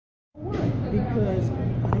Because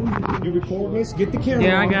you recording this? Get the camera.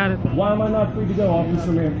 Yeah, on. I got it. Why am I not free to go,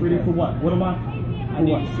 Officer Manfredi? For what? What am I? I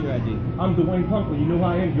need to see your ID. I'm Dwayne Kunkel. You know who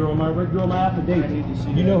I am. You're on my affidavit. I need to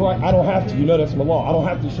see You know who I don't have to. You know that's my law. I don't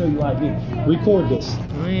have to show you ID. Record this.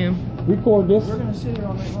 I am. Record this. We're gonna sit here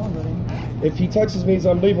all night long, buddy. If he touches me as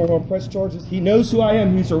I'm leaving, we're going to press charges. He knows who I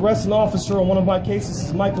am. He's an arresting officer on one of my cases. This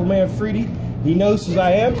is Michael Manfredi. He knows who I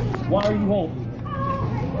am. Why are you holding me?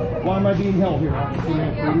 Why am I being held here, Officer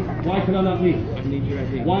Manfredi? Why can I not leave? I need your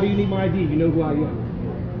ID. Why do you need my ID? You know who I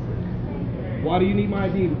am. Why do you need my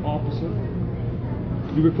ID, officer?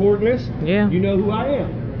 You recording this? Yeah. You know who I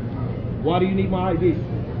am. Why do you need my ID? You're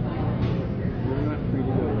not free to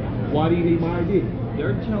go right now. Why do you need my ID?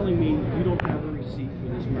 They're telling me you don't have a receipt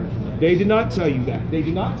for this merchandise. They did not tell you that. They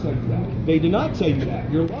did not tell you that. They did not tell you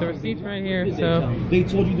that. You're The lying. receipt's right here, Did they so. tell you? They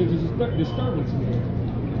told you there's a disturbance in here.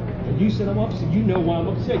 And you said I'm upset. You know why I'm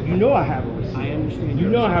upset. You know I have a receipt. I understand. You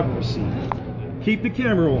know I have a receipt. Keep the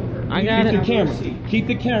camera on. I got Keep it. the camera. Keep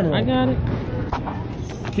the camera on. I got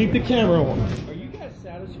it. Keep the camera on. Are you guys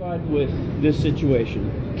satisfied with this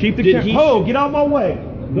situation? Keep the Did camera. he- Oh, get out my way.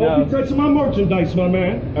 No. Don't be touching my merchandise, my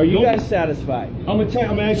man. Are you Don't guys be- satisfied? I'm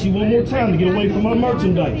gonna ask you one more time to get away from my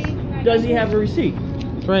merchandise. Does he have a receipt?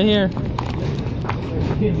 It's right here.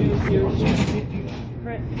 Did you see a receipt?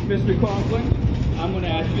 Mr. Conklin, I'm going to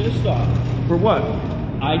ask you to stop. For what?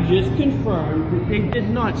 I just confirmed that they did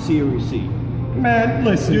not see a receipt. Man,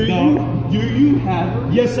 listen, Do dog. you have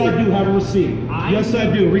a Yes, I do have a receipt. Yes,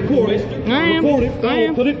 I do. Record it. I am. Record it. I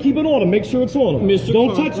am. Put it. Keep it on him. Make sure it's on him. Mr. Don't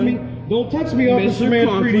touch Conklin. me. Don't touch me, Officer Mr.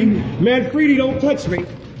 Manfredi. Conklin. Manfredi, don't touch me.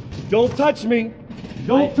 Don't touch me.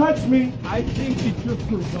 Don't touch me. I think that you're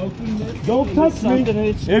provoking this. Don't into touch something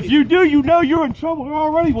me. that's- If you do, you know you're in trouble. They're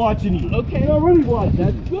already watching you. Okay. They're already watching.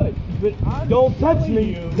 That's good. But I'm Don't touch telling me.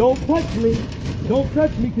 you- Don't touch me. Don't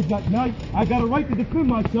touch me, because now I got a right to defend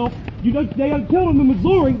myself. You know, they killed him in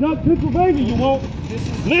Missouri, not Pennsylvania, you won't.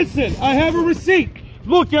 Listen, I have a receipt.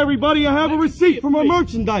 Look, everybody, I have a receipt for my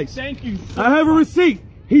merchandise. Thank you. So I have a receipt.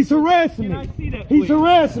 He's harassing Can me. I see that, He's please?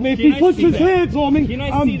 harassing me. If Can he I puts see his that? hands on me, Can I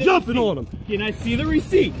I'm see the jumping receipt? on him. Can I see the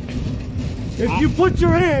receipt? If you put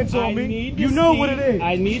your hands I on me, need to you know see- what it is.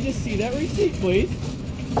 I need to see that receipt, please.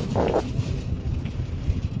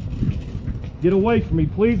 Get away from me.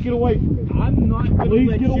 Please get away from me. I'm not going to Please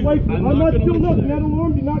let get you. away from me. I'm not gonna doing let nothing. you That there.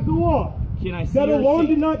 alarm did not go off. Can I see That your alarm receipt?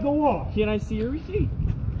 did not go off. Can I see your receipt?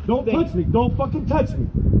 Don't Thank touch you. me. Don't fucking touch me.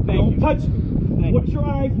 Thank Don't you. touch me. Thank Put you. your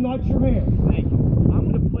eyes, not your hands. Thank you.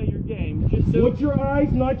 I'm going to play your game just so. Put your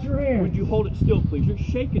eyes, not your hands. Would you hold it still, please? You're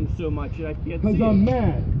shaking so much that I can't see Because it. I'm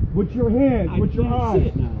mad. With your hands, I with your can't eyes. see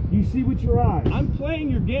it now. You see with your eyes. I'm playing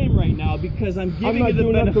your game right now because I'm I'm giving not you the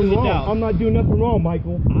doing benefit of nothing the wrong. doubt. I'm not doing nothing wrong,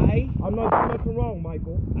 Michael. I I'm not doing nothing wrong,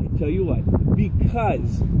 Michael. tell you what,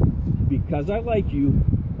 because I like you,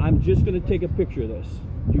 I'm just going to take a picture of this.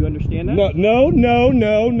 Do you understand that? No.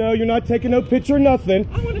 You're not taking no picture, nothing.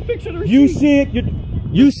 I want a picture of the receipt. You see it.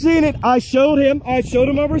 You seen it. I showed him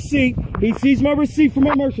my receipt. He sees my receipt for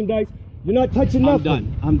my merchandise. You're not touching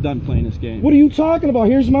nothing. I'm done playing this game. What are you talking about?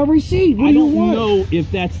 Here's my receipt. What I do you don't want? know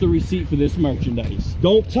if that's the receipt for this merchandise.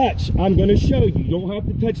 Don't touch. I'm going to show you. You don't have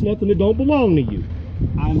to touch nothing that don't belong to you.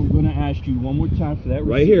 I'm going to ask you one more time for that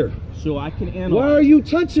receipt. Right here. So I can analyze. Why are you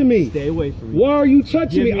touching me? Stay away from me. Why are you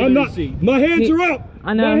touching Give me? me I'm the not. receipt. My hands are up.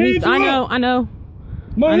 I know. My hands are up. I know.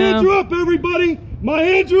 My I hands know. are up, everybody. My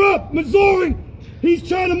hands are up. Missouri. He's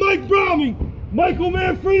trying to Mike Brown me. Michael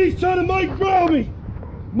Manfredi's trying to Mike Brown me.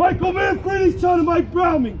 Michael Manfredi's trying to Mike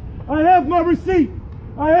Brown me. I have my receipt.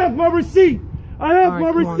 I have my receipt. I have All my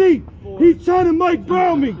right, come on. receipt. He's trying to Mike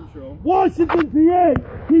Brown me. Washington, PA.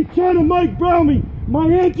 He's trying to Mike Brown me. My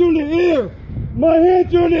hands are in the air. My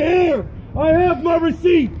hands are in the air. I have my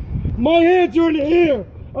receipt. My hands are in the air.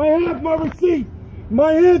 I have my receipt.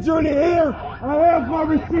 My hands are in the air. I have my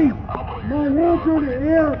receipt. My hands are in the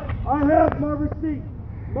air. I have my receipt.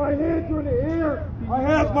 My hands are in the air. I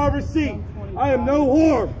have my receipt. I am no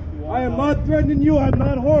harm. I am not threatening you. I'm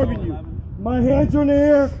not harming you. My hands are in the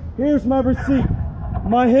air. Here's my receipt.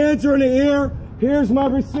 My hands are in the air. Here's my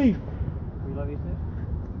receipt.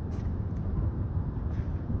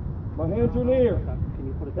 My hands are in the air. Can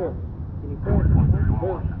you put it down? Can you put it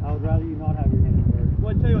down? I would rather you not have your hand in there.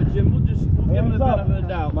 Well, I tell you what, Jim, we'll give him the Hands up. benefit of the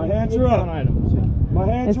doubt. My hands We'll are count up. items. My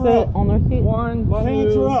hands It's are up. on the receipt. One, My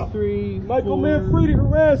hands two, are up. three, Michael four, Manfredi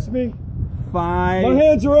harassed me. five. My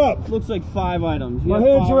hands are up. Looks like 5 items. You My have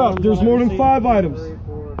hands 5 are up. items There's on more that than receipt? 5 items. 3,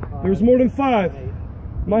 4, 5, There's more than 5.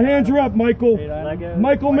 My hands are up, Michael.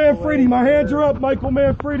 Michael Manfredi, my hands are up, Michael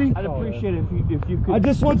Manfredi. I'd appreciate it if you could. I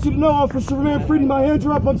just want you to know, Officer Manfredi, my hands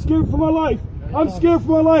are up. I'm scared for my life. I'm scared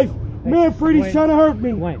for my life. Manfredi's trying to hurt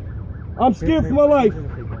me. I'm scared for my life.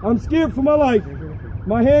 I'm scared for my life.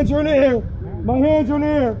 My hands are in the air. My hands are in the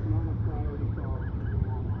air.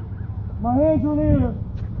 My hands are in the air.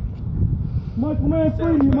 Michael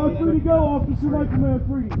Manfredi, am I free to go, Officer Michael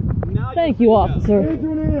Manfredi? Thank you, officer. Hands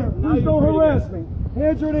are in the air. Please don't harass me.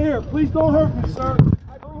 Hands are in the air. Please don't hurt me, sir.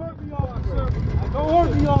 Don't hurt me, officer. Don't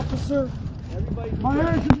hurt me, officer. My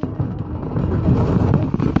hands are in the air.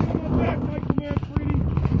 My back, Michael Manfredi.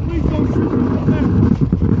 Please don't shoot me in the back.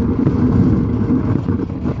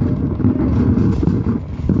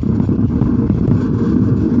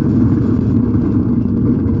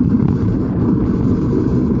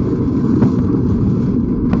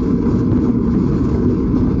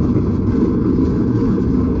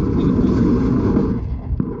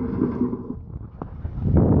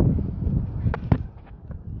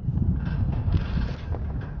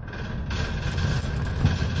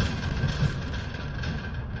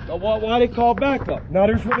 Why they call backup? Now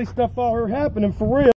there's really stuff out here happening for real.